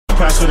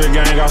pass to the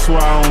gang, I swear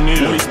I don't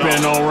need it. What he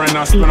spend on rent,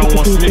 I spend on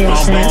one sneaker.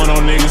 I'm blowing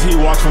on niggas, he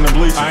watch from the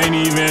bleachers. I ain't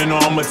even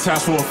know I'm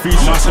attached for a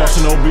feature. My sauce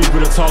no beef,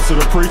 but it talk to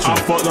the preacher. I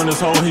fucked on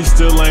this hoe, he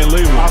still ain't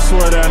leaving. I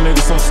swear that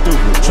nigga so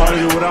stupid. Try to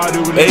do what I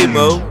do with Hey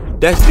Mo,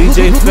 that's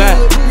DJ Fat.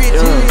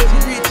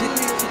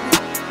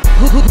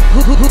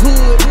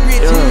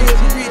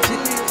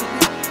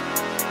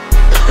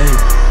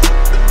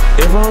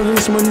 If I don't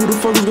get some money, who the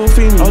fuck is gon'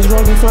 feed me? I was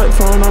rockin' fat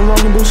phone, I'm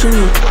rockin'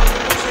 Busini.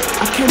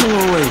 I came a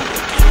long way.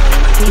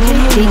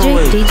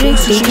 DJ.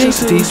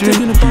 Stick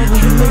in the Bible,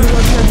 you nigga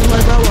like that,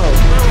 like Bow Wow.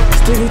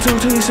 Stick it to him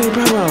till he say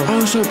Bow Wow. I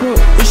was so broke,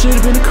 it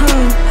should've been a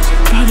crime.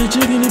 Got the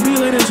jig and it be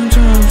like that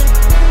sometimes.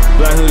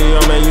 Black hoodie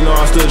on, man, you know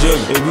I still jig.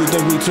 If you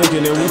think we took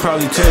it, then we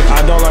probably took it.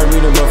 I don't like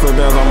reading, but for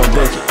bells, I'm a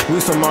dick.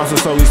 We some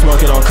monsters, so we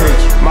smoking on creek.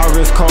 My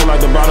wrist cold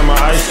like the bottom of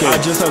ice skate. I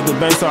just left the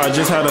bank, so I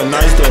just had a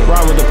nice day.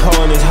 Ride with the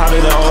pole and it's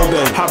hotter than old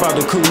bay. Hop out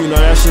the coupe, you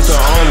know that shit's an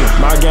owner.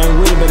 My gang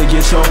with it, better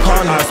get your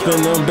partner. I spend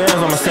them bands,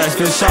 I'm a sax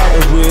fit shop.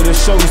 If we at a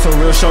show, we some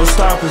real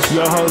showstoppers.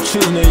 Your hoe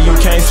choosing it, you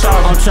can't stop.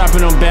 I'm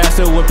trapping them bands,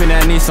 still whipping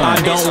that Nissan.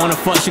 I don't wanna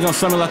fuck, she gon'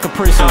 smell me like a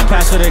priest. I'm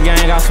pass to the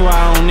gang, I swear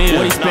I don't need it.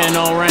 What he spend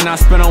on rent, I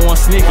spend on one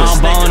sneaker. I'm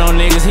ballin' on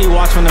niggas, he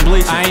watch from the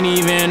bleachers. I ain't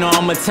even know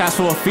I'm attached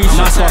for a feature.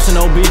 My sauce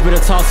no beef, but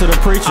it talk to the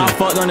preacher. I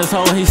fucked on this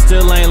hoe, he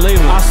still ain't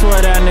leaving. I swear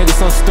that nigga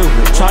so stupid.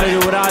 Try to do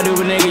what I do,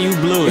 but nigga, you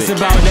blew it. It's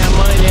about that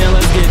money, then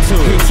let's get to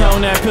it. He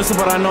toting that pistol,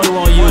 but I know he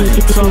won't use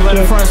it. So let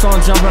the front, so I'm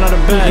jumping out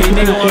the back. He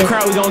nigga want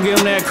crack, we gon' give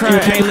him that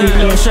crack. Can't leave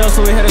no shell,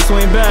 so we had to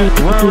swing back.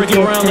 Run Ricky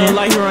around, look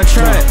like he run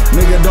track.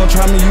 Nigga, don't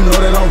try me, you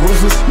know that I'm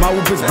ruthless. My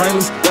whip is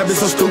brainless, that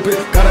bitch so stupid.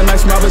 Got a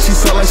nice smile, but she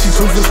suck like she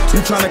toothless. You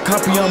tryna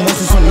copy, I'm on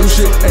some new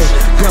shit. Ayy,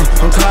 damn,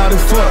 I'm tired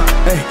as fuck.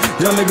 Ayy,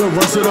 young nigga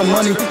run to the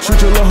money. Shoot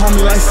your little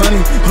homie like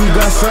Sonny. You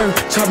got served.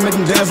 Chop make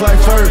him dance like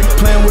Ferg.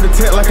 Playing with a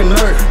tech like a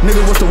nerd.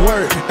 Nigga, what's the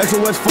word?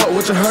 SOS fuck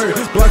what you heard.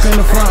 Block in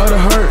the front of the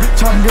herd.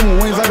 Chop and give him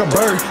wings like a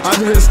bird. I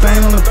just hit a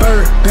stain on the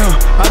third. Damn,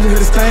 I just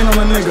hit a stain on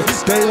the nigga.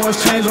 Day one's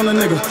change on the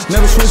nigga.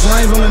 Never switch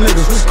lanes on the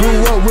nigga.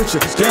 Grew up with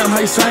you. Damn, how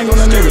you sang on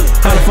the nigga?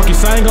 How the fuck you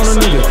sang on the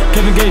nigga?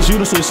 Kevin Gates, you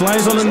to switch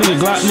lanes on the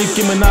nigga. Glock,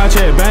 Nicki Minaj,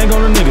 had bang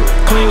on the nigga.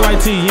 Clean white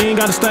tee, you ain't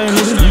got a stain,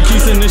 nigga. You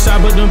keep sending this shot,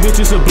 but them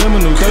bitches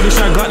subliminal. 30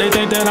 shot Glock, they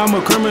think that I'm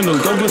a criminal.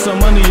 Go get some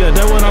money, yeah,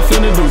 that's what I'm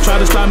finna do.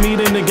 Try to stop me,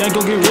 then the gang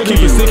go get rid of you.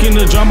 Keep it sick in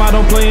the drum, I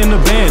don't play in the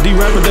band. These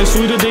rappers, they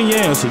sweeter than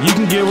yams. So you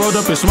can get rolled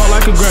up and smoke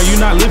like a gram. You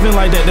not living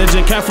like that, that's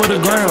just cat for the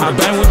ground. I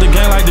bang with the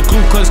gang like the Ku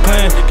Klux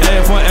Klan.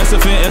 AF1,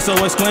 SFN,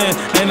 SOS clan.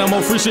 Ain't no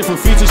more free shit for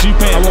features you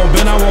paying. I won't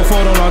bend, I won't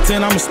fold on all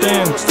 10, I'ma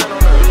stand.